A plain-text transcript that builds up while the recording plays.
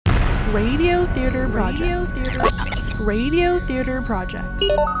Radio Theater Project. Radio Theater Project.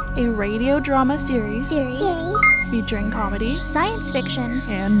 A radio drama series featuring comedy, science fiction,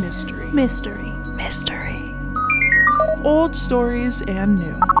 and mystery. Old stories and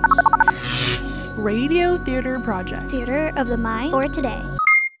new. Radio Theater Project. theater of the mind for today.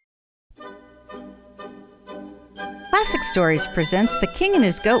 Classic Stories presents The King and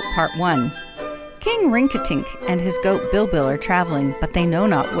His Goat Part 1. King Rincketink and his goat Bilbil are traveling, but they know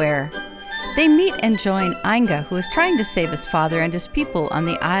not where. They meet and join Inga, who is trying to save his father and his people on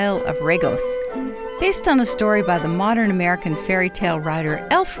the Isle of Regos, based on a story by the modern American fairy tale writer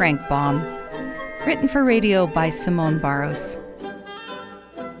L. Frank Baum, written for radio by Simone Barros.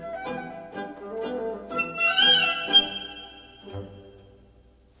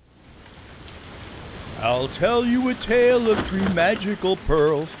 I'll tell you a tale of 3 magical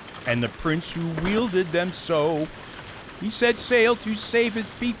pearls, and the prince who wielded them so. He set sail to save his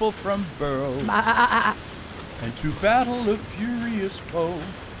people from burls, and to battle a furious foe.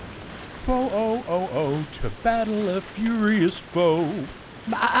 To battle a furious foe.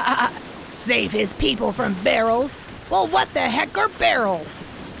 Save his people from barrels? Well, what the heck are barrels?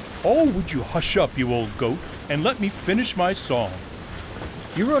 Oh, would you hush up, you old goat, and let me finish my song.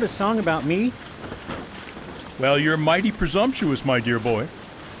 You wrote a song about me? Well, you're mighty presumptuous, my dear boy.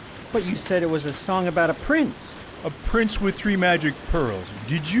 But you said it was a song about a prince. A prince with 3 magic pearls.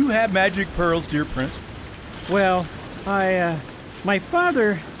 Did you have magic pearls, dear prince? Well, my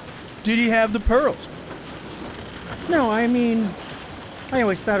father... Did he have the pearls? No, I mean, I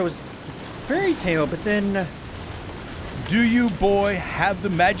always thought it was fairy tale, but then... Do you, boy, have the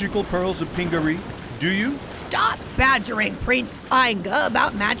magical pearls of Pingaree? Do you? Stop badgering Prince Inga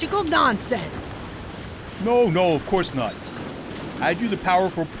about magical nonsense. No, of course not. Had you the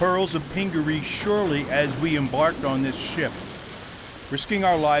powerful pearls of Pingaree surely as we embarked on this ship, risking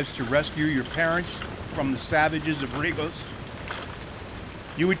our lives to rescue your parents from the savages of Regos,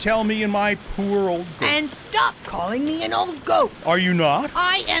 you would tell me in my poor old goat. And stop calling me an old goat. Are you not?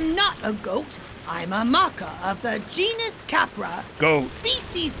 I am not a goat. I'm a maca of the genus Capra. Goat.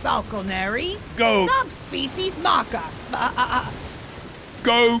 Species Falconeri. Goat. Subspecies maca.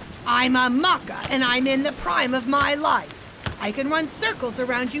 Goat. I'm a maca, and I'm in the prime of my life. I can run circles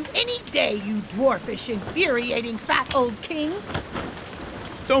around you any day, you dwarfish, infuriating fat old king.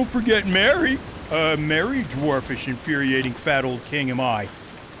 Don't forget Mary. Mary, dwarfish, infuriating fat old king am I.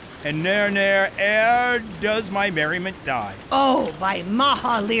 And ne'er ere does my merriment die. Oh, by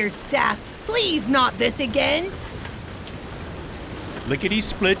Mahalir's staff, please not this again.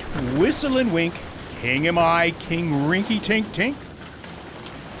 Lickety-split, whistle and wink, king am I, King Rincketink.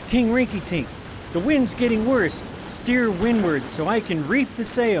 King Rincketink, the wind's getting worse. Steer windward so I can reef the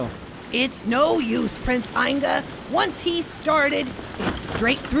sail. It's no use, Prince Inga. Once he's started, it's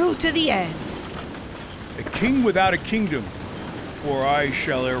straight through to the end. A king without a kingdom, for I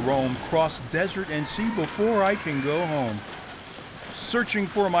shall ere roam, cross desert and sea before I can go home. Searching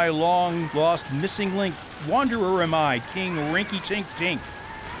for my long-lost missing link, wanderer am I, King Rincketink.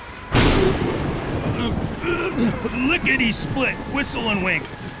 Lickety-split, whistle and wink,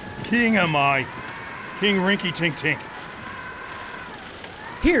 king am I, King Rincketink.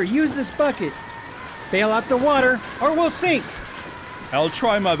 Here, use this bucket. Bail out the water, or we'll sink. I'll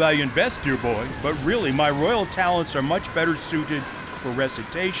try my valiant best, dear boy, but really my royal talents are much better suited for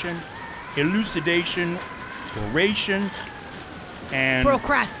recitation, elucidation, oration, and...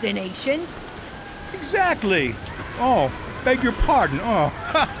 Procrastination. Exactly. Oh, beg your pardon.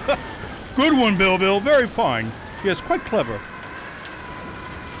 Oh, good one, Bilbil. Very fine. Yes, quite clever.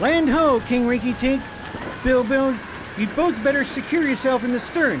 Land ho, King Rincketink. Bilbil, you'd both better secure yourself in the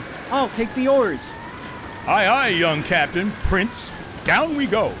stern. I'll take the oars. Aye, aye, young captain, prince. Down we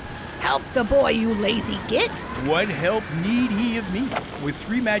go. Help the boy, you lazy git. What help need he of me? With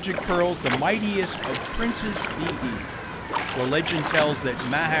 3 magic pearls, the mightiest of princes be he. The legend tells that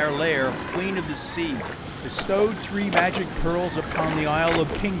Mahar Lair, queen of the sea, bestowed 3 magic pearls upon the Isle of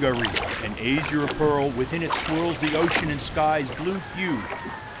Pingaree. An azure pearl within it swirls the ocean and sky's blue hue,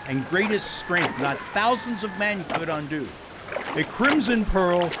 and greatest strength not thousands of men could undo. A crimson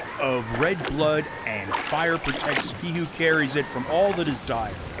pearl of red blood and fire protects he who carries it from all that is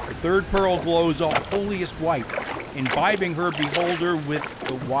dire. The 3rd pearl glows all holiest white, imbibing her beholder with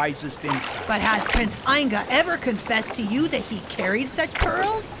the wisest insight. But has Prince Inga ever confessed to you that he carried such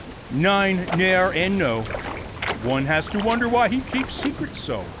pearls? 9, ne'er, and no. One has to wonder why he keeps secrets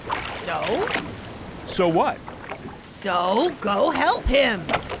so. So? So what? So go help him.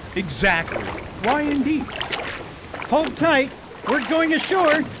 Exactly. Why indeed? Hold tight. We're going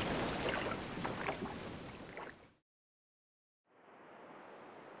ashore.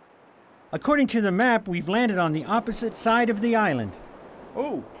 According to the map, we've landed on the opposite side of the island.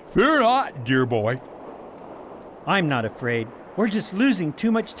 Oh, fear not, dear boy. I'm not afraid. We're just losing too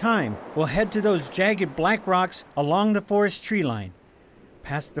much time. We'll head to those jagged black rocks along the forest tree line.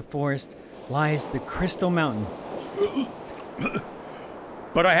 Past the forest lies the Crystal Mountain.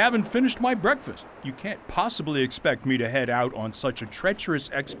 But I haven't finished my breakfast. You can't possibly expect me to head out on such a treacherous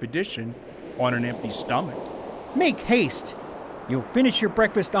expedition on an empty stomach. Make haste. You'll finish your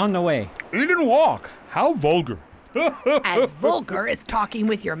breakfast on the way. Eat and walk. How vulgar. As vulgar as talking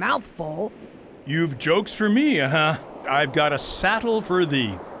with your mouth full. You've jokes for me, huh? I've got a saddle for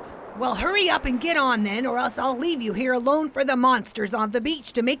thee. Well, hurry up and get on then, or else I'll leave you here alone for the monsters on the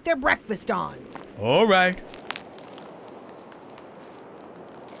beach to make their breakfast on. All right.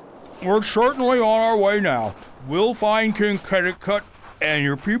 We're certainly on our way now. We'll find King Cutticut and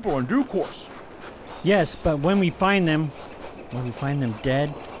your people in due course. Yes, but when we find them, will we find them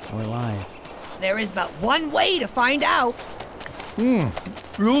dead or alive? There is but one way to find out.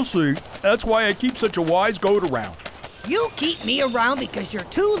 You'll see. That's why I keep such a wise goat around. You keep me around because you're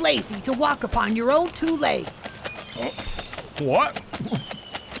too lazy to walk upon your own two legs. What?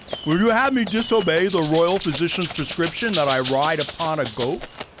 Will you have me disobey the royal physician's prescription that I ride upon a goat?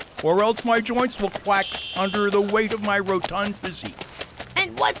 Or else my joints will quack under the weight of my rotund physique.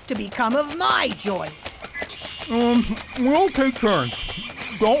 And what's to become of my joints? We'll take turns,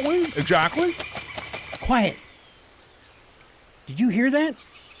 don't we? Exactly? Quiet. Did you hear that?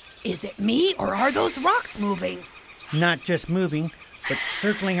 Is it me, or are those rocks moving? Not just moving, but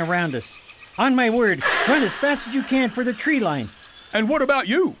circling around us. On my word, run as fast as you can for the tree line. And what about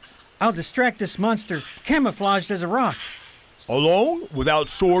you? I'll distract this monster, camouflaged as a rock. Alone? Without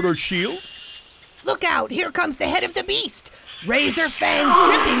sword or shield? Look out, here comes the head of the beast. Razor fangs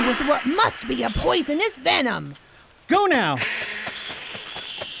dripping with what must be a poisonous venom. Go now!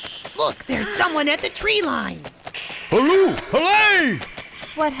 Look, there's someone at the tree line. Halloo! Hallay!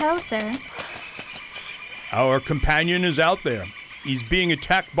 What ho, sir? Our companion is out there. He's being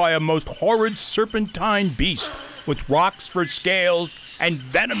attacked by a most horrid serpentine beast with rocks for scales and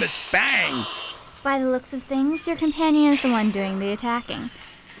venomous fangs. By the looks of things, your companion is the one doing the attacking.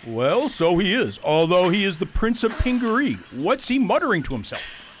 Well, so he is, although he is the Prince of Pingaree. What's he muttering to himself?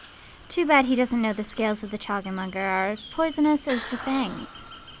 Too bad he doesn't know the scales of the Choggenmugger are poisonous as the fangs.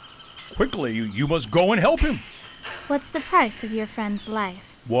 Quickly, you must go and help him. What's the price of your friend's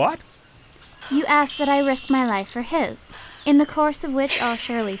life? What? You ask that I risk my life for his, in the course of which I'll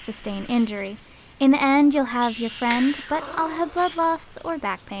surely sustain injury. In the end, you'll have your friend, but I'll have blood loss or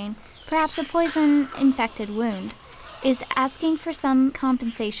back pain, perhaps a poison-infected wound. Is asking for some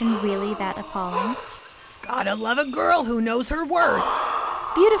compensation really that appalling? Gotta love a girl who knows her worth.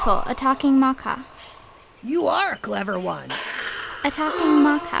 Beautiful, a talking Maka. You are a clever one. A talking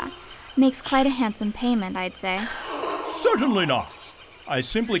Maka makes quite a handsome payment, I'd say. Certainly not. I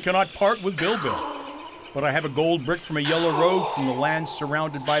simply cannot part with Bilbil. But I have a gold brick from a yellow road from the land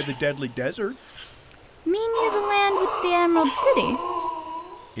surrounded by the deadly desert. Mean you the land with the Emerald City?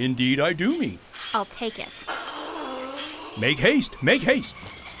 Indeed I do mean. I'll take it. Make haste, make haste.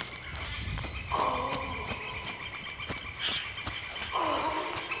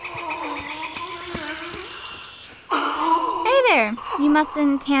 Hey there! You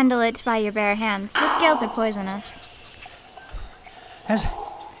mustn't handle it by your bare hands. The scales are poisonous.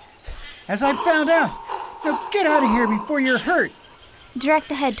 As I found out. Now get out of here before you're hurt. Direct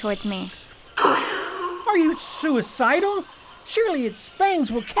the head towards me. Are you suicidal? Surely its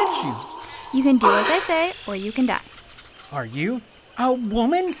fangs will catch you. You can do as I say, or you can die. Are you a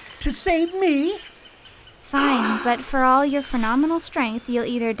woman to save me? Fine, but for all your phenomenal strength, you'll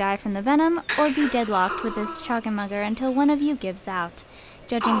either die from the venom or be deadlocked with this Choggenmugger until one of you gives out.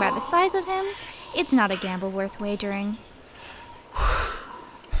 Judging by the size of him, it's not a gamble worth wagering.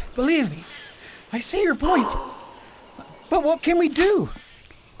 Believe me, I see your point. But what can we do?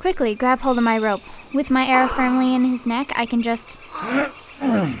 Quickly, grab hold of my rope. With my arrow firmly in his neck, I can just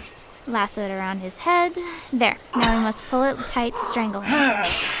lasso it around his head. There. Now we must pull it tight to strangle him.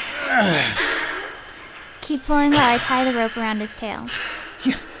 Keep pulling while I tie the rope around his tail.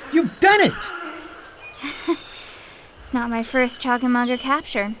 You've done it! It's not my first Choggenmugger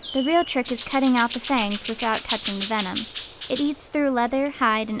capture. The real trick is cutting out the fangs without touching the venom. It eats through leather,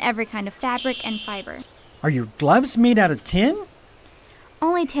 hide, and every kind of fabric and fiber. Are your gloves made out of tin?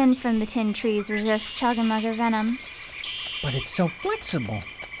 Only tin from the tin trees resists Choggenmugger venom. But it's so flexible.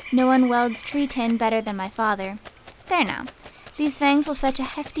 No one welds tree tin better than my father. There now. These fangs will fetch a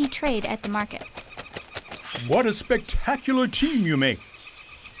hefty trade at the market. What a spectacular team you make.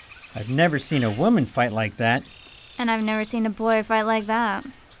 I've never seen a woman fight like that. And I've never seen a boy fight like that.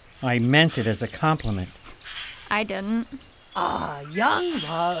 I meant it as a compliment. I didn't. Ah, young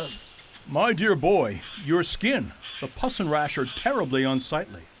love. My dear boy, your skin, the pus and rash are terribly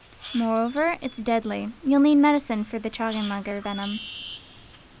unsightly. Moreover, it's deadly. You'll need medicine for the choggenmugger venom.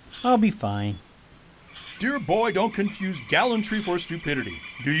 I'll be fine. Dear boy, don't confuse gallantry for stupidity.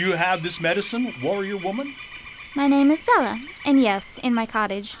 Do you have this medicine, warrior woman? My name is Zella, and yes, in my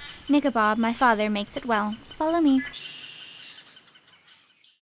cottage. Nikobob, my father, makes it well. Follow me.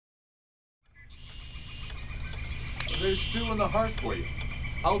 There's stew in the hearth for you.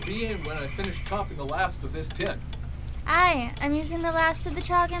 I'll be in when I finish chopping the last of this tin. Aye, I'm using the last of the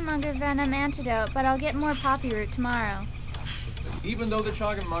choggenmugger venom antidote, but I'll get more poppy root tomorrow. Even though the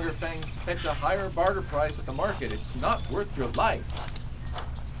choggenmugger fangs fetch a higher barter price at the market, it's not worth your life.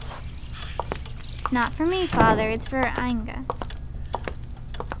 It's not for me, Father, it's for Ainga.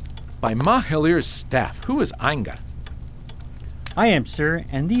 By Mahilir's staff, who is Ainga? I am, sir,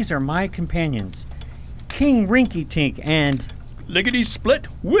 and these are my companions, King Rinky Tink and... Lickety split,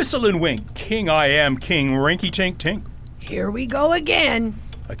 whistle and wink. King I am, King Rinky Tink Tink. Here we go again.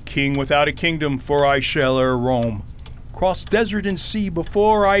 A king without a kingdom, for I shall e'er roam. Cross desert and sea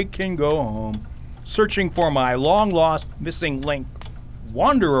before I can go home. Searching for my long-lost missing link.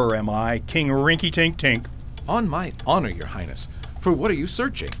 Wanderer am I, King Rinky Tink Tink. On my honor, your highness. For what are you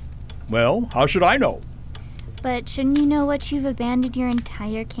searching? Well, how should I know? But shouldn't you know what you've abandoned your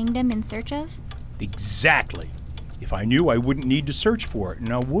entire kingdom in search of? Exactly. If I knew, I wouldn't need to search for it,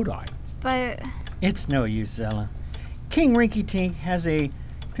 now would I? But... It's no use, Zella. King Rinky Tink has a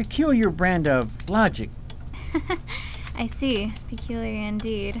peculiar brand of logic. I see. Peculiar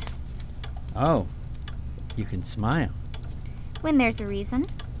indeed. Oh, you can smile. When there's a reason.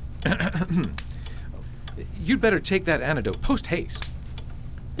 You'd better take that antidote post-haste.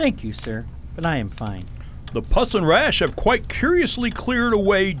 Thank you, sir, but I am fine. The pus and rash have quite curiously cleared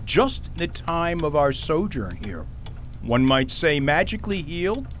away just in the time of our sojourn here. One might say magically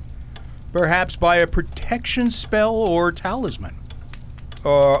healed, perhaps by a protection spell or talisman,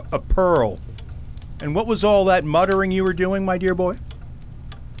 or a pearl. And what was all that muttering you were doing, my dear boy?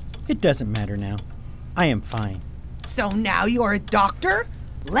 It doesn't matter now. I am fine. So now you're a doctor?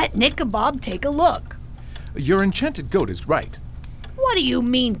 Let Nikobob take a look. Your enchanted goat is right. What do you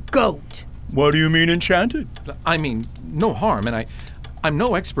mean, goat? What do you mean enchanted? I mean, no harm, and I'm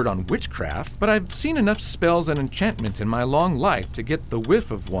no expert on witchcraft, but I've seen enough spells and enchantments in my long life to get the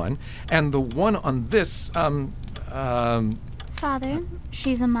whiff of one, and the one on this, Father,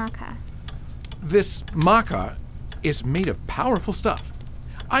 she's a Maka. This maca is made of powerful stuff.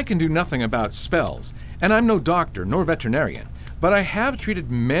 I can do nothing about spells, and I'm no doctor nor veterinarian, but I have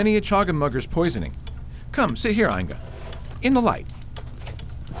treated many a choggenmugger's poisoning. Come, sit here, Ainga. In the light.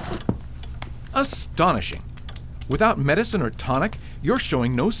 Astonishing. Without medicine or tonic, you're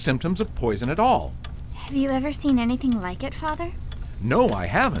showing no symptoms of poison at all. Have you ever seen anything like it, Father? No, I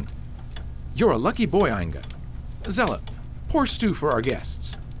haven't. You're a lucky boy, Ainga. Zella, pour stew for our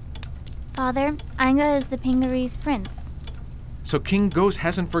guests. Father, Ainga is the Pingaree's prince. So King Ghost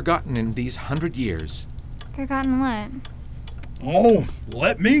hasn't forgotten in these 100 years. Forgotten what? Oh,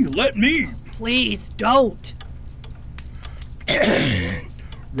 let me. Please don't.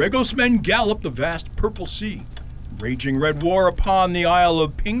 Regos men gallop the vast purple sea, raging red war upon the isle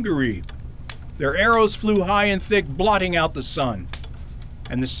of Pingaree. Their arrows flew high and thick, blotting out the sun.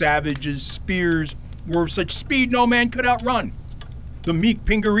 And the savages' spears were of such speed no man could outrun. The meek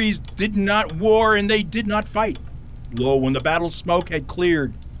Pingarees did not war and they did not fight. Lo, when the battle smoke had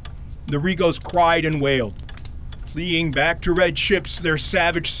cleared, the Regos cried and wailed. Fleeing back to red ships, their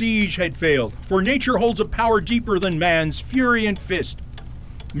savage siege had failed, for nature holds a power deeper than man's fury and fist.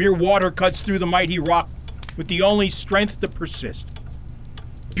 Mere water cuts through the mighty rock with the only strength to persist.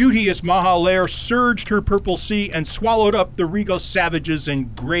 Beauteous Mahalair surged her purple sea and swallowed up the Regos savages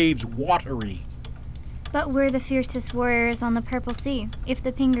in graves watery. But we're the fiercest warriors on the Purple Sea. If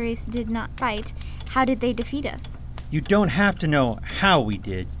the Pingarees did not fight, how did they defeat us? You don't have to know how we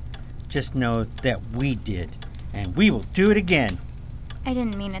did. Just know that we did. And we will do it again. I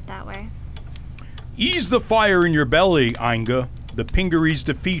didn't mean it that way. Ease the fire in your belly, Ainga. The Pingarees'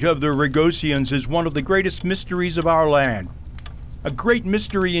 defeat of the Regosians is one of the greatest mysteries of our land. A great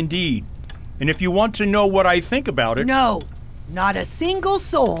mystery indeed. And if you want to know what I think about it... No, not a single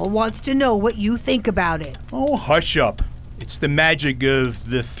soul wants to know what you think about it. Oh, hush up. It's the magic of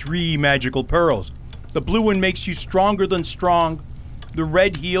the 3 magical pearls. The blue one makes you stronger than strong. The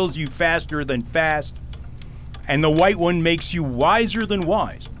red heals you faster than fast. And the white one makes you wiser than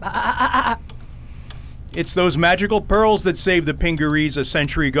wise. It's those magical pearls that saved the Pingarees a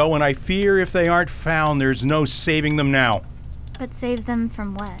century ago, and I fear if they aren't found, there's no saving them now. But save them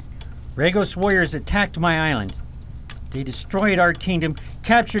from what? Regos warriors attacked my island. They destroyed our kingdom,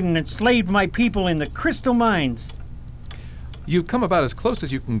 captured and enslaved my people in the crystal mines. You've come about as close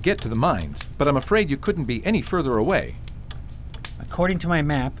as you can get to the mines, but I'm afraid you couldn't be any further away. According to my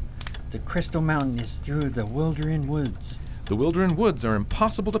map, the Crystal Mountain is through the Wilderin Woods. The Wilderin Woods are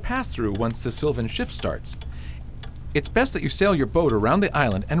impossible to pass through once the Sylvan shift starts. It's best that you sail your boat around the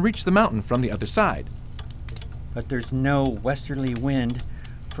island and reach the mountain from the other side. But there's no westerly wind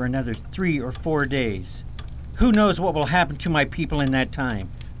for another 3 or 4 days. Who knows what will happen to my people in that time?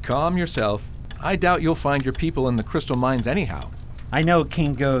 Calm yourself. I doubt you'll find your people in the crystal mines anyhow. I know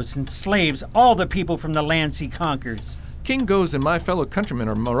King Goes enslaves all the people from the lands he conquers. King Goes and my fellow countrymen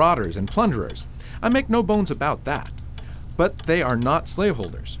are marauders and plunderers. I make no bones about that. But they are not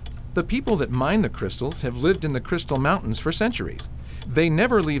slaveholders. The people that mine the crystals have lived in the Crystal Mountains for centuries. They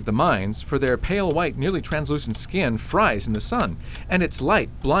never leave the mines, for their pale white, nearly translucent skin fries in the sun, and its light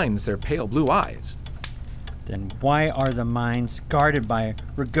blinds their pale blue eyes. Then why are the mines guarded by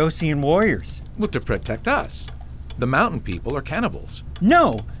Regosian warriors? Well, to protect us. The mountain people are cannibals.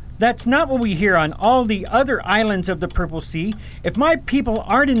 No, that's not what we hear on all the other islands of the Purple Sea. If my people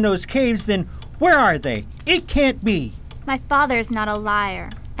aren't in those caves, then where are they? It can't be. My father's not a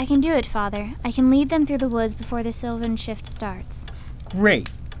liar. I can do it, Father. I can lead them through the woods before the Sylvan shift starts. Great.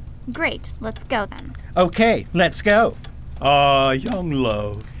 Great. Let's go then. Okay, let's go. Young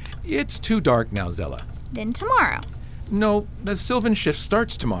love. It's too dark now, Zella. Then tomorrow. No, the Sylvan shift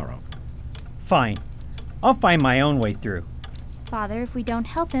starts tomorrow. Fine. I'll find my own way through. Father, if we don't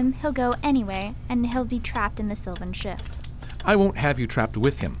help him, he'll go anyway, and he'll be trapped in the Sylvan shift. I won't have you trapped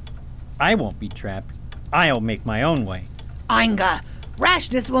with him. I won't be trapped. I'll make my own way. Ainga,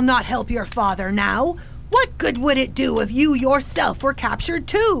 rashness will not help your father now. What good would it do if you yourself were captured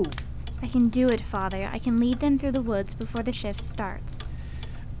too? I can do it, Father. I can lead them through the woods before the shift starts.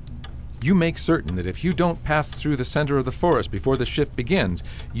 You make certain that if you don't pass through the center of the forest before the shift begins,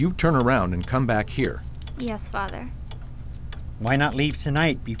 you turn around and come back here. Yes, Father. Why not leave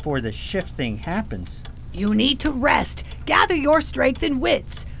tonight before the shift thing happens? You need to rest. Gather your strength and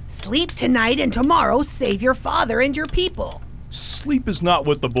wits. Sleep tonight and tomorrow save your father and your people. Sleep is not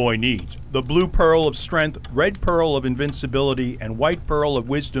what the boy needs. The blue pearl of strength, red pearl of invincibility, and white pearl of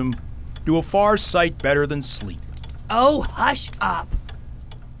wisdom do a far sight better than sleep. Oh, hush up.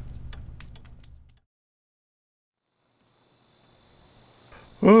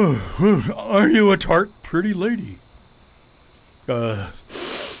 Are you a tart, pretty lady? Oh,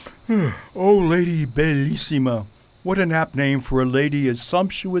 Lady Bellissima. What an apt name for a lady as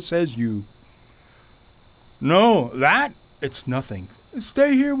sumptuous as you. No, it's nothing.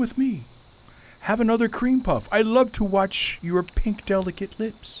 Stay here with me. Have another cream puff. I love to watch your pink, delicate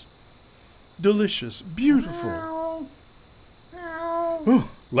lips. Delicious, beautiful. Oh,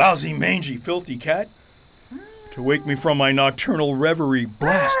 lousy, mangy, filthy cat. To wake me from my nocturnal reverie,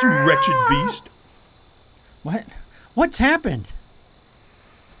 blast, you wretched beast. What's happened?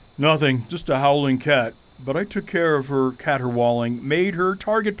 Nothing, just a howling cat. But I took care of her caterwauling, made her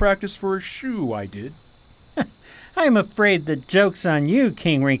target practice for a shoe, I did. I'm afraid the joke's on you,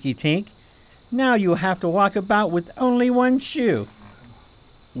 King Rinky Tink. Now you have to walk about with only one shoe.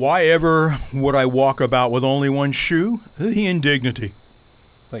 Why ever would I walk about with only one shoe? The indignity.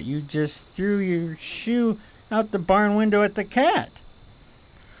 But you just threw your shoe out the barn window at the cat.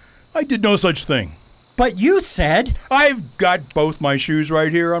 I did no such thing. But you said... I've got both my shoes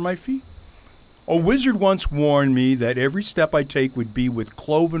right here on my feet. A wizard once warned me that every step I take would be with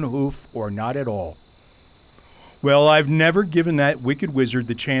cloven hoof or not at all. Well, I've never given that wicked wizard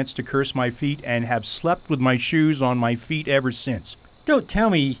the chance to curse my feet and have slept with my shoes on my feet ever since. Don't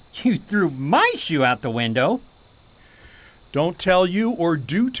tell me you threw my shoe out the window. Don't tell you or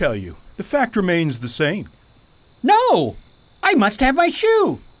do tell you. The fact remains the same. No! I must have my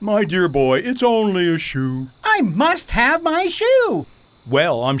shoe! My dear boy, it's only a shoe. I must have my shoe!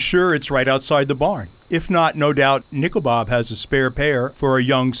 Well, I'm sure it's right outside the barn. If not, no doubt Nickelbob has a spare pair for a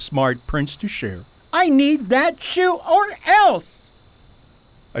young, smart prince to share. I need that shoe or else!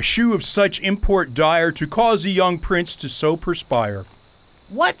 A shoe of such import dire to cause a young prince to so perspire.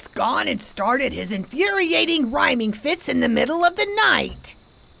 What's gone and started his infuriating rhyming fits in the middle of the night?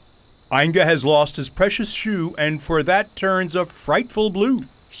 Ainga has lost his precious shoe, and for that turns a frightful blue.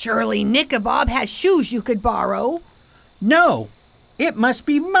 Surely Nickabob has shoes you could borrow. No, it must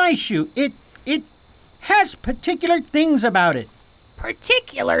be my shoe. It has particular things about it.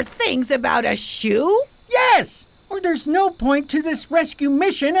 Particular things about a shoe? Yes, or there's no point to this rescue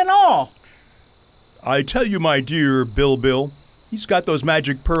mission at all. I tell you, my dear Bill, he's got those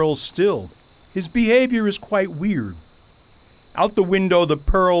magic pearls still. His behavior is quite weird. Out the window the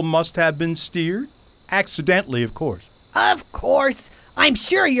pearl must have been steered. Accidentally, of course. Of course. I'm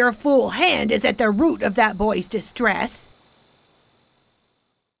sure your fool hand is at the root of that boy's distress.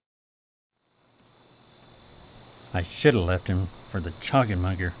 I should have left him for the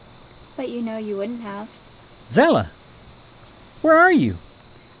Choggenmugger. But you know you wouldn't have. Zella! Where are you?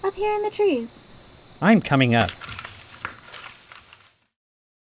 Up here in the trees. I'm coming up.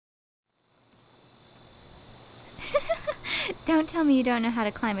 Don't tell me you don't know how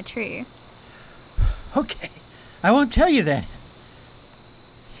to climb a tree. Okay, I won't tell you that.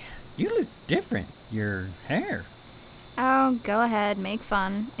 You look different. Your hair. Oh, go ahead, make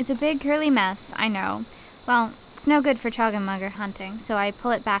fun. It's a big curly mess, I know. Well, it's no good for Choggenmugger hunting, so I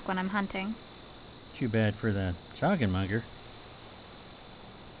pull it back when I'm hunting. Too bad for the Choggenmugger.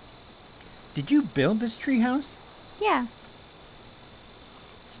 Did you build this treehouse? Yeah.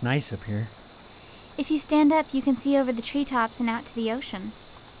 It's nice up here. If you stand up, you can see over the treetops and out to the ocean.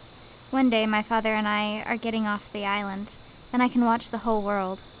 One day, my father and I are getting off the island, and I can watch the whole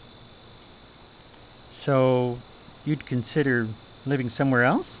world. So, you'd consider living somewhere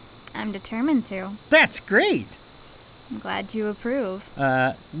else? I'm determined to. That's great! I'm glad you approve.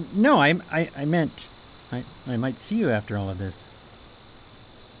 No, I meant I might see you after all of this.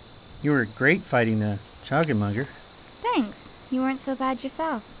 You were great fighting the Choggenmugger. Thanks. You weren't so bad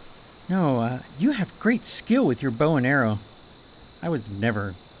yourself. No, you have great skill with your bow and arrow. I was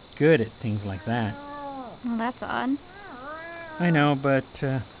never good at things like that. Well, that's odd. I know, but,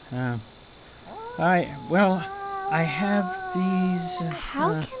 I have these...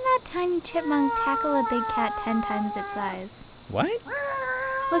 How can that tiny chipmunk tackle a big cat 10 times its size? What?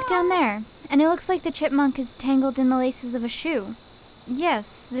 Look down there, and it looks like the chipmunk is tangled in the laces of a shoe.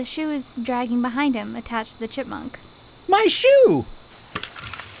 Yes, the shoe is dragging behind him, attached to the chipmunk. My shoe!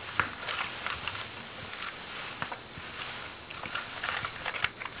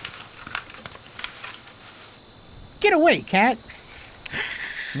 Get away, cat!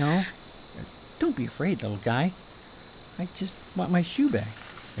 No, don't be afraid, little guy. I just want my shoe back.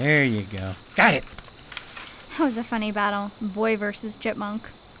 There you go. Got it! That was a funny battle, boy versus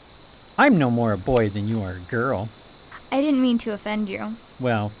chipmunk. I'm no more a boy than you are a girl. I didn't mean to offend you.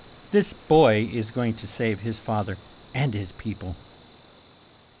 Well, this boy is going to save his father and his people.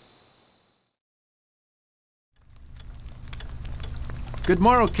 Good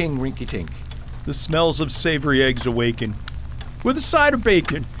morrow, King Rinky-Tink. The smells of savory eggs awaken. With a side of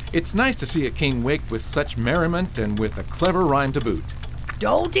bacon. It's nice to see a king wake with such merriment and with a clever rhyme to boot.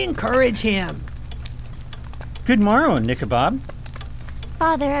 Don't encourage him. Good morrow, Nickabob.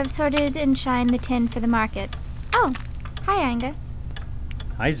 Father, I've sorted and shined the tin for the market. Oh, hi, Anga.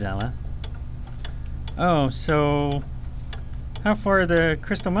 Hi, Zella. Oh, so how far are the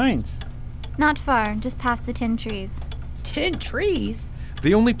crystal mines? Not far, just past the tin trees. 10 trees?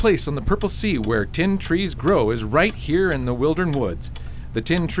 The only place on the Purple Sea where tin trees grow is right here in the Wildern Woods. The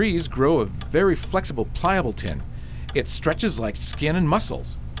tin trees grow a very flexible, pliable tin. It stretches like skin and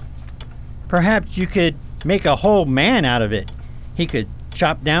muscles. Perhaps you could make a whole man out of it. He could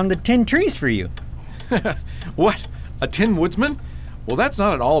chop down the tin trees for you. What? A tin woodsman? Well, that's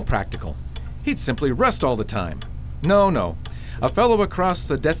not at all practical. He'd simply rust all the time. No. A fellow across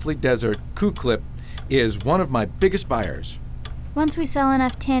the deathly desert, Kuklip, is one of my biggest buyers. Once we sell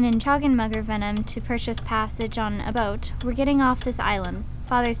enough tin and Choggenmugger venom to purchase passage on a boat, we're getting off this island.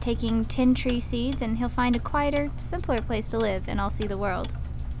 Father's taking tin tree seeds, and he'll find a quieter, simpler place to live, and I'll see the world.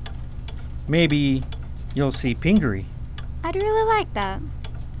 Maybe you'll see Pingaree. I'd really like that.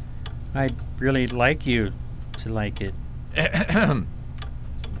 I'd really like you to like it.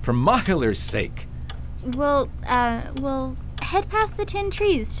 For Mahiller's sake. We'll head past the tin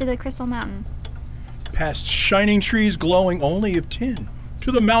trees to the Crystal Mountain. Past shining trees glowing only of tin,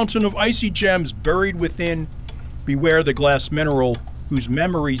 to the mountain of icy gems buried within. Beware the glass mineral whose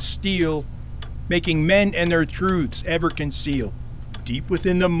memories steal, making men and their truths ever conceal. Deep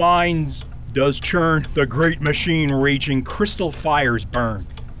within the mines does churn the great machine raging crystal fires burn.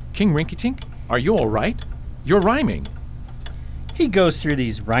 King Rinky-Tink, are you all right? You're rhyming. He goes through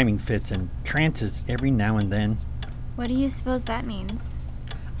these rhyming fits and trances every now and then. What do you suppose that means?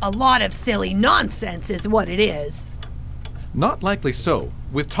 A lot of silly nonsense is what it is. Not likely so,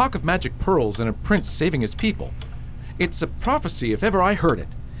 with talk of magic pearls and a prince saving his people. It's a prophecy if ever I heard it.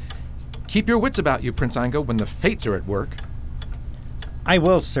 Keep your wits about you, Prince Anga, when the fates are at work. I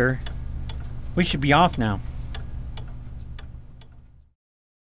will, sir. We should be off now.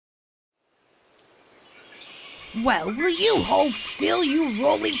 Well, will you hold still, you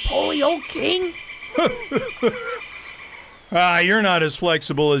roly-poly old king? You're not as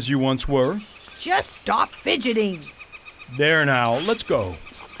flexible as you once were. Just stop fidgeting. There now, let's go.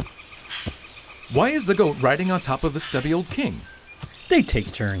 Why is the goat riding on top of the stubby old king? They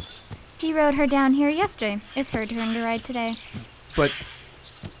take turns. He rode her down here yesterday. It's her turn to ride today. But,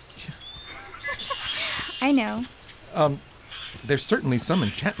 I know. there's certainly some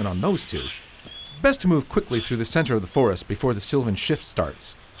enchantment on those two. Best to move quickly through the center of the forest before the Sylvan shift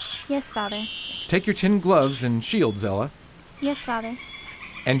starts. Yes, Father. Take your tin gloves and shield, Zella, Yes, Father.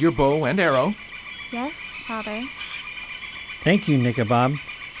 and your bow and arrow. Yes, Father. Thank you, Nickabob,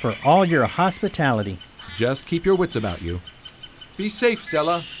 for all your hospitality. Just keep your wits about you. Be safe,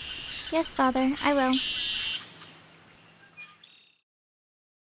 Zella. Yes, Father, I will.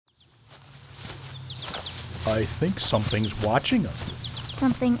 I think something's watching us.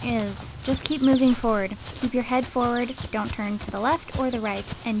 Something is. Just keep moving forward. Keep your head forward, don't turn to the left or the right,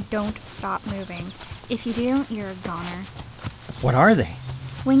 and don't stop moving. If you do, you're a goner. What are they?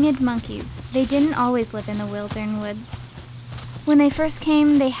 Winged monkeys. They didn't always live in the wildern woods. When they first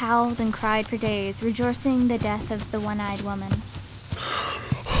came, they howled and cried for days, rejoicing the death of the one-eyed woman.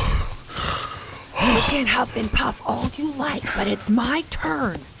 You can huff and puff all you like, but it's my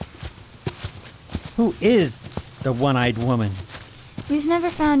turn. Who is the one-eyed woman? We've never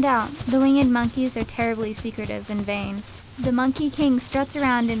found out. The winged monkeys are terribly secretive and vain. The Monkey King struts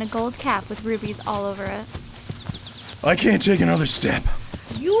around in a gold cap with rubies all over it. I can't take another step.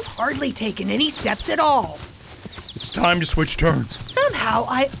 You've hardly taken any steps at all. It's time to switch turns. Somehow,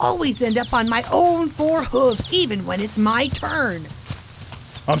 I always end up on my own four hooves, even when it's my turn.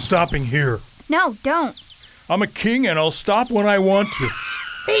 I'm stopping here. No, don't. I'm a king and I'll stop when I want to.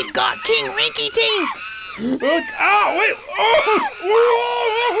 They've got King Rinky Tink. Look, ow, wait.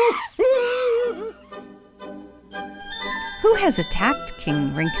 Who has attacked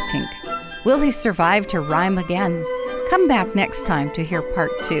King Rinkitink? Will he survive to rhyme again? Come back next time to hear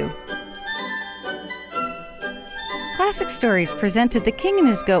part 2. Classic Stories presented The King and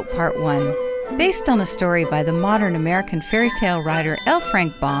His Goat Part 1, based on a story by the modern American fairy tale writer L.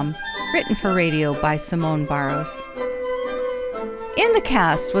 Frank Baum, written for radio by Simone Barros. In the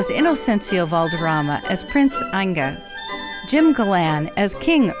cast was Inocencio Valderrama as Prince Ainga, Jim Galan as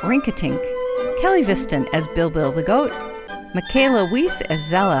King Rinkitink, Kelly Viston as Bilbil the Goat, Michaela Weath as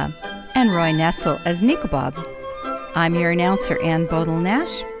Zella, and Roy Nessel as Nickabob. I'm your announcer, Ann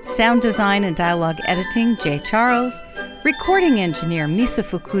Bodel-Nash. Sound design and dialogue editing, Jay Charles. Recording engineer, Misa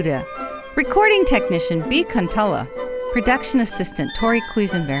Fukuda. Recording technician, B. Kuntala. Production assistant, Tori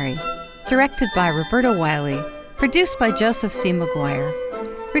Quisenberry. Directed by Roberta Wiley. Produced by Joseph C. McGuire.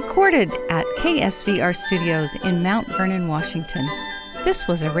 Recorded at KSVR Studios in Mount Vernon, Washington. This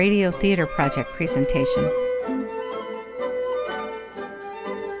was a Radio Theater Project presentation.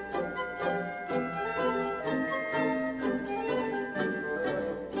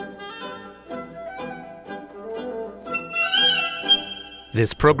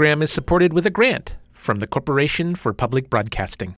 This program is supported with a grant from the Corporation for Public Broadcasting.